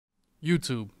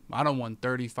YouTube, I done won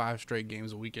 35 straight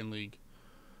games a weekend league.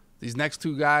 These next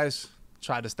two guys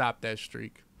tried to stop that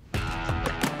streak.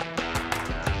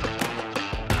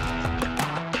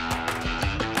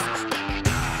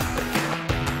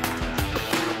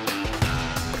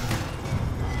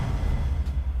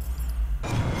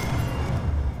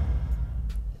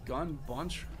 Gun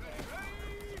bunch.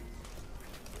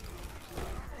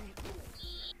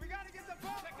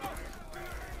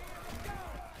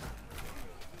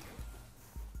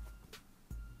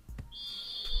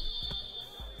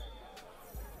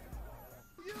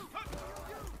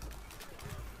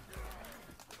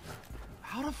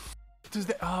 How the f does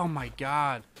that? Oh my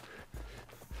god!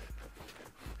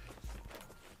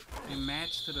 They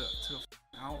matched to the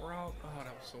out route. Oh,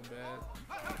 that was so bad.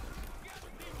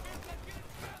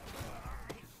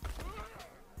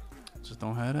 Just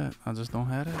don't have it. I just don't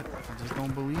have it. I just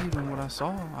don't believe in what I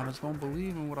saw. I just don't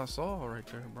believe in what I saw right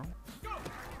there, bro.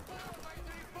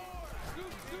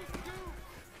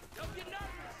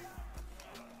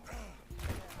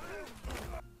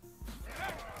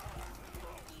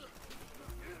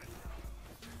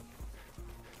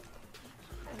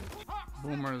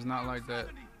 Boomer is not like that.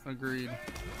 Agreed.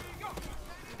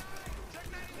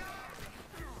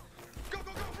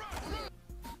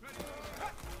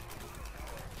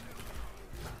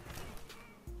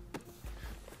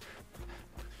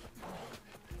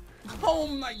 Oh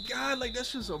my god, like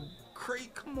that's just a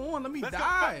crate. Come on, let me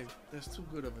dive. That's too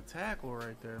good of a tackle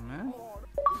right there, man.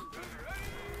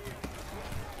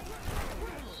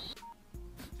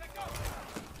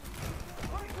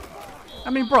 I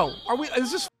mean, bro,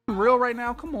 is this real right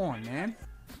now? Come on, man.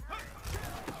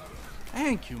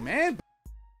 Thank you, man.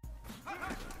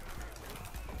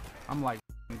 I'm like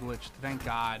glitched. Thank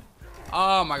God.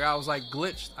 Oh my god, I was like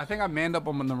glitched. I think I manned up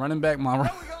on the running back.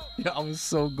 Yeah, I was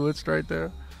so glitched right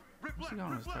there. What's he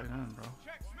on his tight end, bro?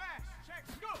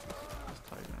 His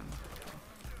tight end.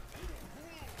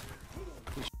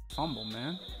 This fumble,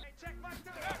 man.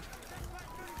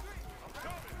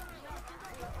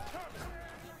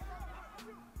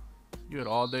 You had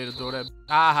all day to throw that.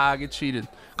 Aha, get cheated.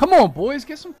 Come on, boys.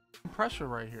 Get some pressure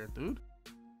right here, dude.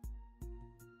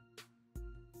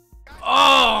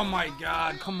 Oh, my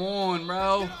God. Come on,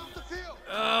 bro.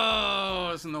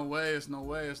 Oh, it's no way. It's no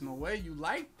way. It's no way. You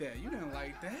like that. You didn't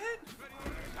like that.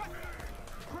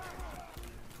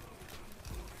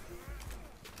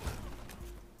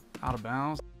 Out of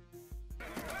bounds.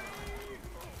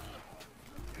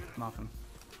 Nothing.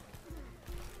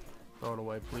 Throw it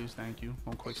away, please. Thank you.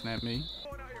 Don't quick snap me.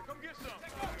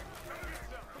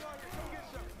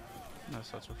 That's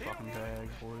such a fucking bag,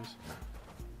 boys.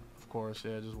 Of course,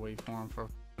 yeah. Just wait for him for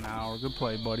an hour. Good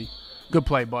play, buddy. Good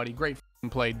play, buddy. Great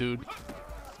play, dude.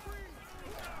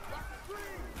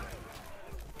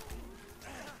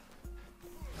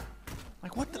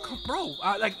 Like, what the... Bro,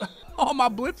 like, all my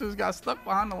blitzers got stuck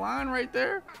behind the line right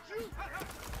there.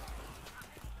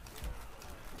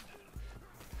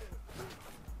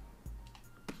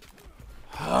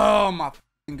 Oh, my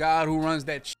God, who runs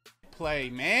that play,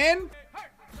 man?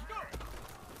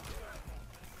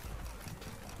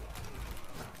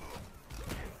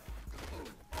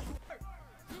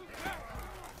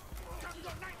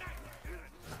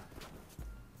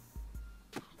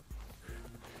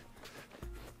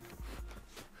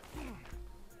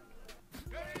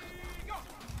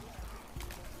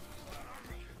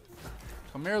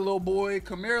 Come here, little boy.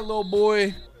 Come here, little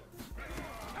boy.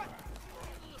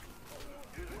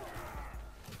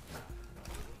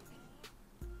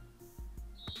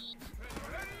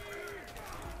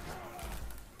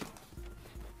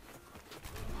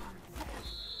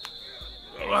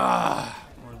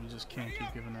 Or we just can't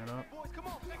keep giving that up.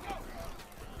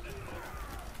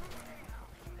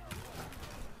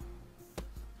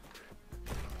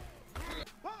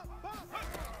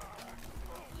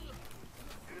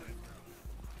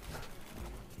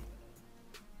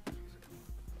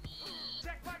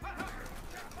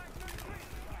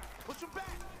 Push him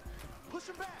back. Push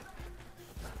him back.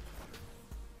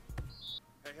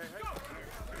 Hey, hey, hey.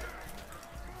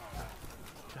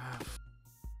 God.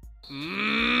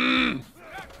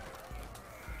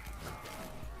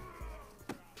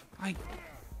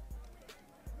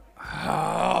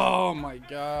 Oh my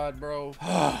God, bro.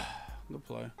 Good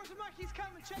play.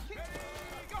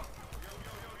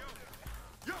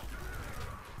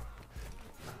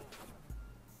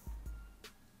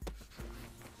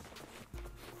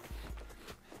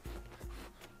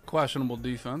 Questionable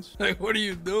defense. Like, what are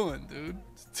you doing, dude?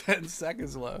 It's 10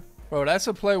 seconds left. Bro, that's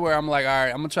a play where I'm like, all right,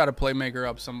 I'm going to try to playmaker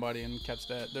up somebody and catch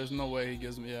that. There's no way he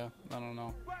gives me, I don't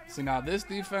know. See, now this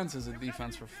defense is a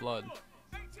defense for flood.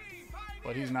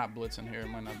 But he's not blitzing here. It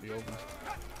might not be open.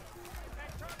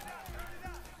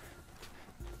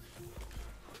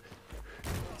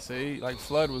 See, like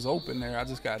Flood was open there. I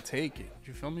just gotta take it.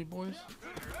 You feel me, boys?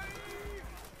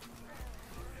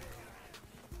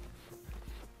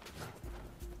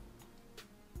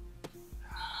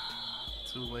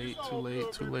 Too late, too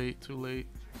late, too late, too late.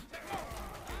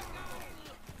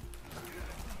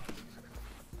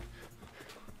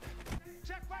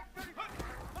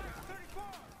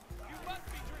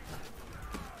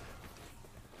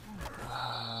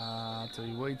 I'll tell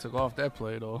you what, he took off that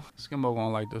play though. Skimbo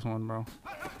gonna like this one, bro.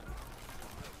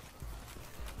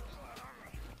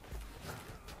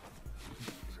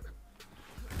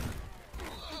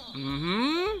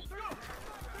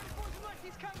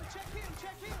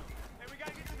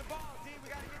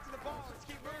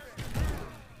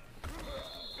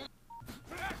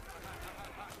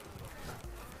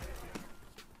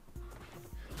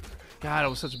 God, it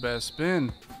was such a bad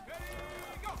spin.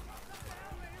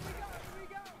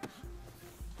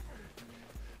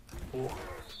 Oh.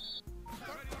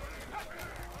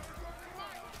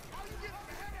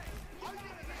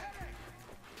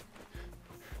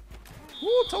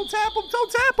 Ooh, toe tap him, toe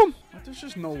tap him. There's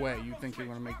just no way you think you're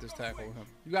gonna make this tackle with him.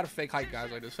 You gotta fake height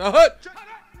guys like this.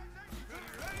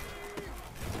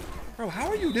 Bro, how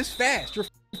are you this fast? You're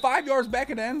 5 yards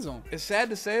back in the end zone. It's sad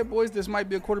to say it, boys. This might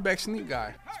be a quarterback sneak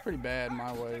guy. It's pretty bad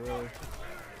my way, really.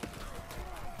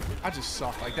 I just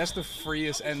suck. Like, that's the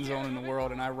freest end zone in the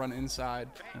world, and I run inside.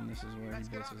 And this is where he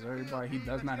blitzes everybody. He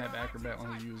does not have acrobat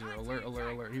on his user. Alert,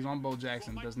 alert, alert. He's on Bo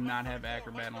Jackson. Does not have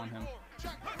acrobat on him.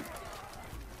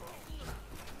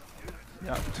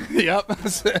 Yep. Yep.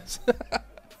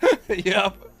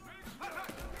 Yep.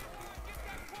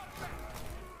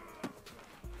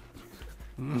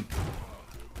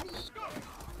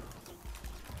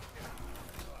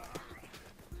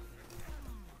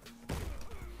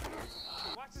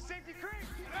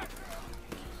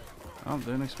 I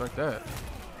didn't expect that.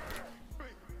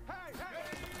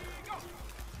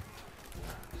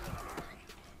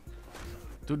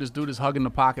 Dude, this dude is hugging the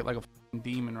pocket like a f***ing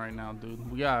demon right now, dude.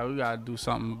 We gotta do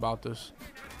something about this.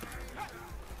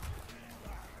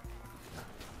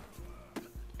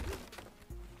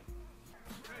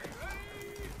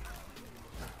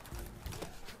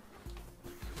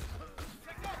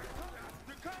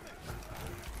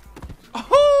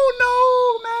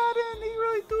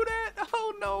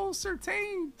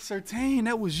 Certain,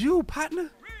 that was you,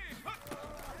 partner.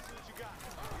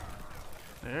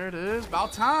 There it is.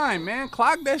 About time, man.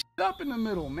 Clog that shit up in the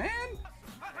middle, man.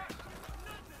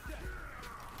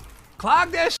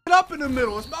 Clog that shit up in the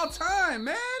middle. It's about time,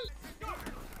 man.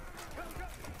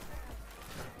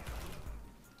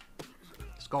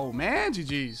 Let's go, man.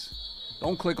 GG's.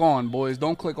 Don't click on, boys.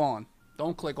 Don't click on.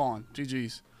 Don't click on.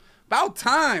 GG's. About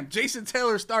time. Jason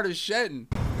Taylor started shedding.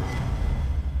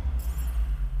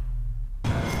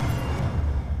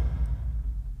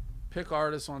 Pick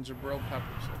artists on Jabril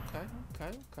Peppers. Okay.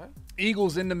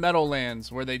 Eagles in the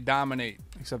Meadowlands where they dominate.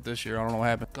 Except this year, I don't know what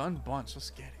happened. Gun bunch, let's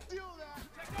get it.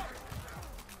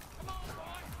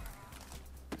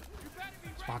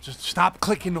 Just stop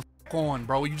clicking the f on,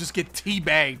 bro. You just get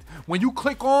teabagged. When you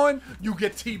click on, you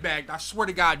get teabagged. I swear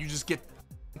to God, you just get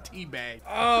teabagged.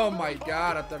 Oh my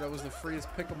God, I thought that was the freest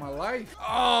pick of my life.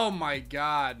 Oh my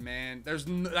God, man. There's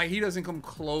no, like, he doesn't come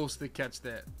close to catch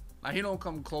that. Like, he don't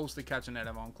come close to catching that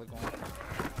if I don't click on it.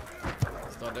 I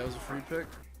thought that was a free pick.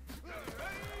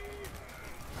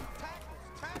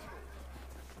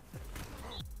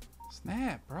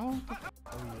 Snap, bro. Oh yeah,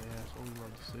 that's what we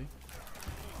love to see.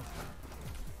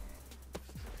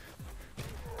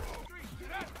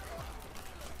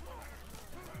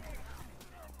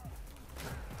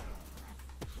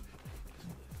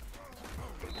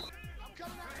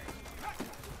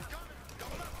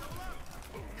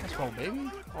 Let's go,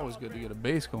 baby. Always good to get a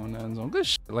base going in the end zone. Good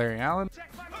shit, Larry Allen.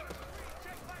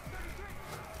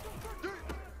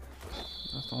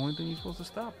 That's the only thing you're supposed to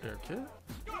stop there, kid.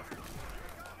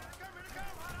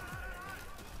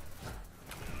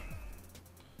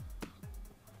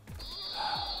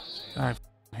 I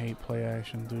hate play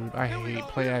action, dude. I hate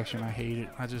play action. I hate it.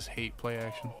 I just hate play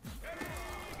action.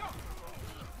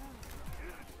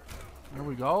 There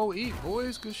we go. Eat,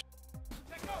 boys. Good shit.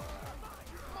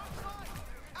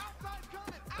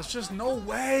 There's just no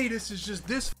way this is just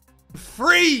this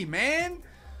free, man.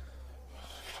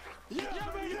 There's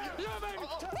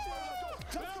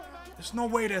no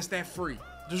way that's that free.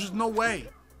 There's just no way.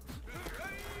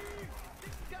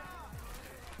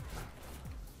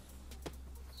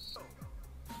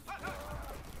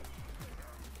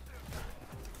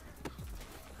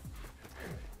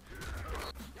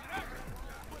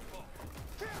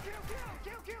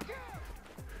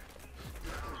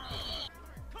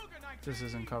 This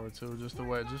isn't cover 2. Just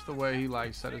the way he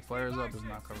like set his players up is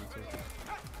not cover 2.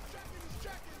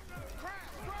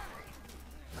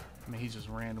 I mean, he's just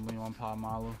randomly on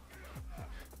Pamalu.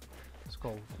 Let's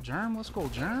go, Germ. Let's go,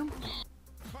 Germ.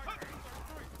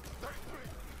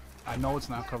 I know it's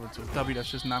not cover 2. W, that's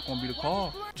just not gonna be the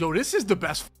call. Yo, this is the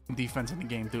best defense in the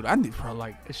game, dude. I need, bro,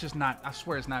 like, it's just not. I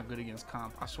swear it's not good against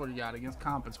comp. I swear to God, against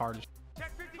comp, it's hard as.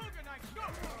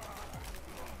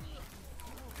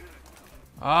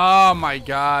 Oh my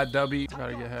God, W.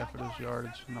 Gotta get half of this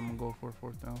yardage, and I'm gonna go for a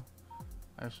 4th down.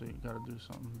 Actually, gotta do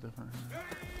something different here.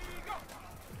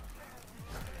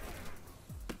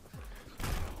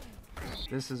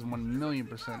 This is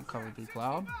 1,000,000% cover 3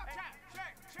 cloud.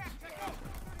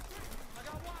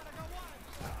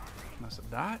 That's a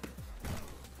dot.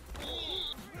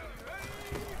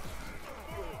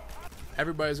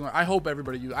 Everybody's going. I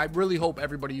really hope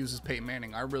everybody uses Peyton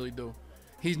Manning. I really do.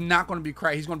 He's not going to be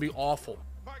crack. He's going to be awful.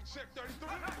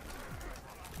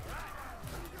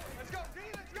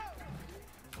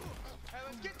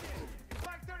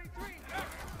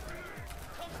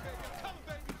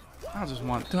 I just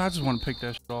want to pick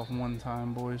that shit off one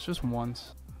time, boys. Just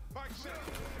once.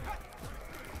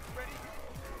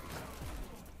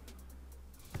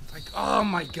 Like, oh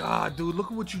my God, dude, look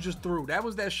at what you just threw. That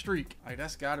was that streak. Like,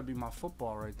 that's gotta be my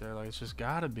football right there. Like, it's just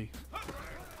gotta be.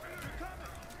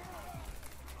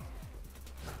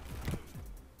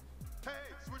 Hey,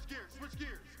 switch gears.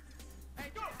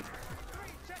 Hey, go.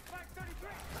 Check flag 33.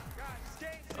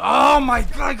 Guys, Oh my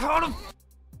God, how the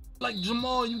like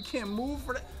Jamal, you can't move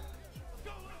for that.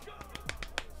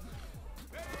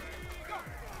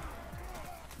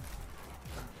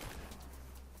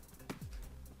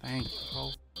 Thank you, bro.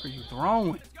 What are you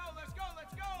throwing? Let's go. Let's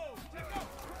go.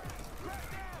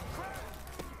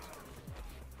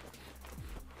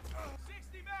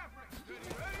 60 Mavericks.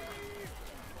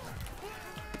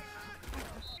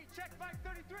 Check flag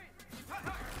 33.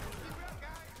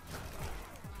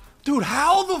 Dude,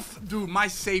 how the dude, my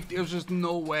safety, it was just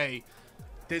no way.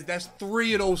 That's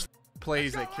 3 of those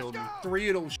plays that killed me. 3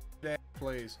 of those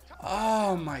plays.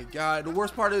 Oh my God. The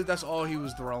worst part is that's all he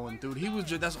was throwing, dude.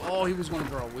 That's all he was going to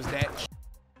throw was that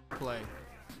play.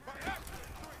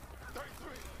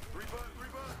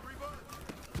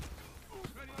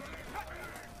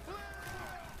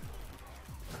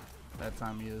 That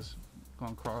time he is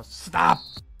going to cross. Stop,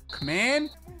 man.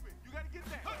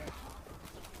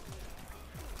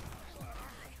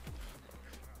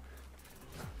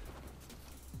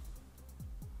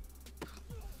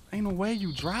 Ain't no way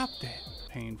you dropped that.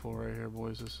 Painful right here,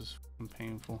 boys. This is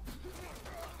painful.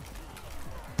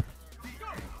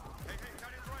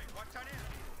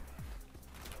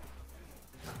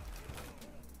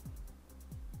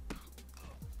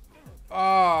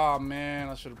 Oh man,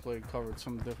 I should have covered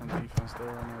some different defense there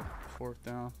on that 4th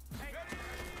down.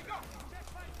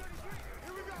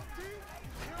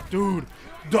 Dude,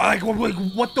 like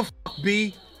what the fuck,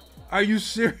 B? Are you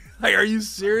serious? Like, are you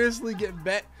seriously getting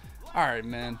bet? All right,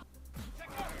 man.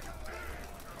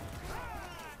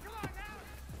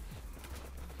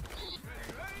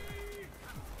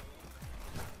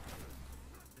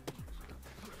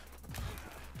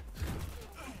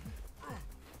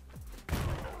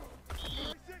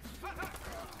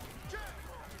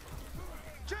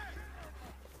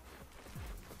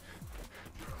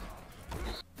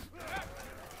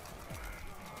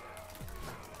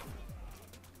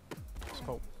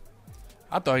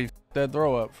 I thought he f***ed that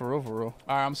throw up, for real, for real.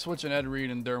 All right, I'm switching Ed Reed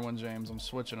and Derwin James. I'm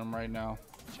switching them right now.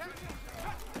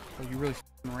 Oh, you really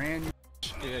f***ing ran?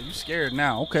 Yeah, you scared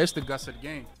now. Okay, it's the guts of the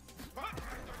game.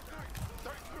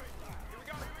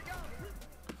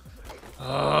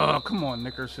 Come on,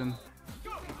 Nickerson.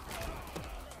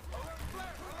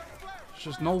 There's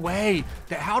just no way.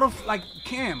 How the, like,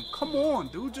 Cam, come on,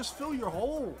 dude. Just fill your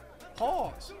hole.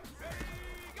 Pause.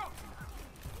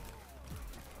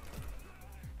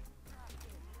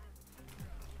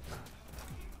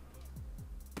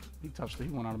 He touched it. He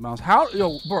went out of bounds. How?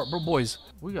 Yo, bro, boys.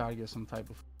 We got to get some type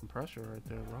of pressure right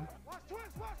there, bro.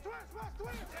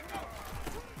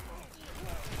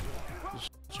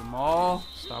 Jamal,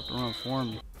 stop the run for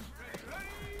me.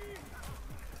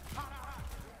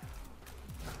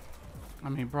 I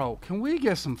mean, bro, can we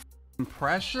get some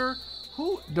pressure?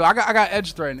 Who? Dude, I got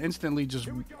edge threat and instantly just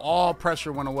all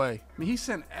pressure went away. I mean, he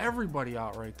sent everybody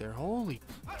out right there. Holy.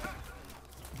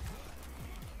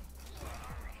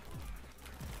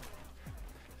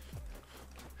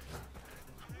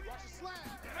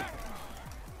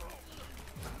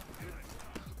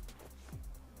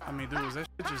 I mean, dude, is that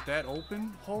shit just that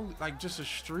open? Holy, like just a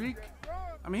streak?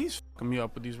 I mean, he's fucking me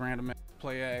up with these random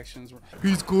play actions.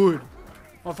 He's good.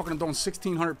 Motherfucking throwing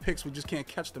 1,600 picks. We just can't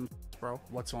catch them, bro.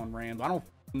 What's on Randall? I don't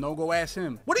know. Go ask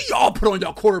him. What do y'all put on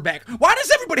y'all quarterback? Why does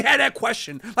everybody have that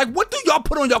question? Like, what do y'all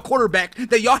put on y'all quarterback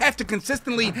that y'all have to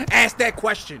consistently ask that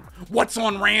question? What's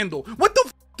on Randall? What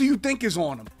the do you think is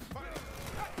on him?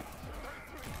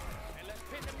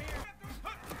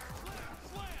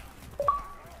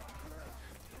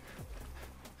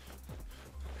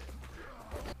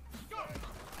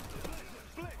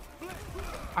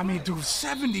 I mean, dude,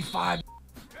 75.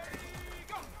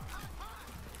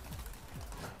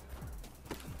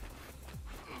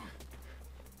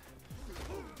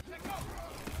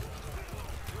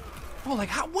 Oh, like,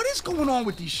 what is going on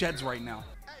with these sheds right now?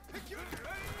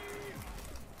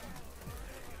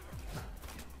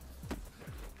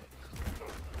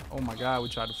 Oh my God, we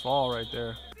tried to fall right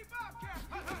there.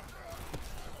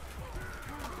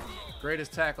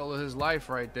 Greatest tackle of his life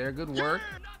right there. Good work.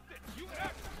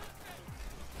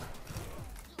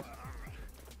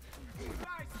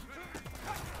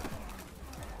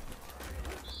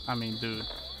 I mean, dude.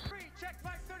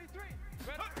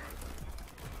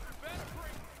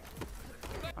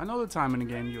 I know the time in the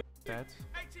game, you stats.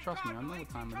 Trust me, I know what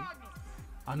time it is.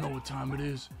 I know what time it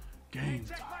is. Game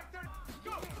time.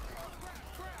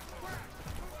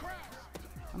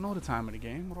 I know the time of the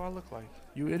game. What do I look like?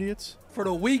 You idiots. For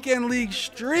the weekend league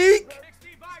streak.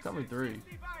 Cover 3.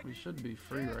 We should be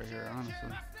free right here, honestly.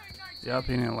 Yep,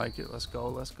 he didn't like it. Let's go.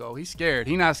 Let's go. He's scared.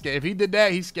 He's not scared. If he did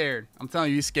that, he's scared. I'm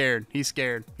telling you, he's scared. He's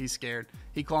scared. He's scared.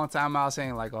 He calling timeout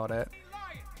saying like all that.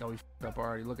 Yo, he f***ed up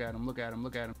already. Look at him. Look at him.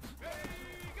 Look at him.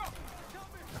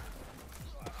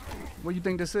 What do you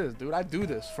think this is, dude? I do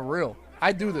this for real.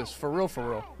 I do this for real, for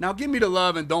real. Now give me the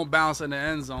love and don't bounce in the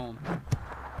end zone.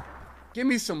 Give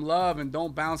me some love and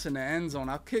don't bounce in the end zone.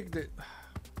 I kicked it.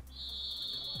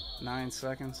 9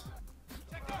 seconds.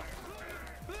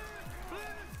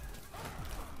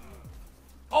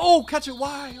 Oh, catch it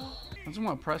wide. I just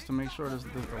want to press to make sure this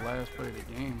is the last play of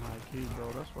the game. High key,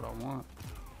 bro. That's what I want.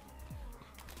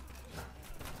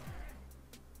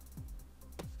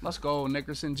 Let's go,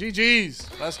 Nickerson. GG's.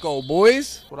 Let's go,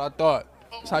 boys. What I thought.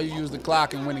 That's how you use the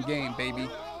clock and win a game, baby.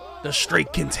 The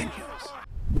streak continues.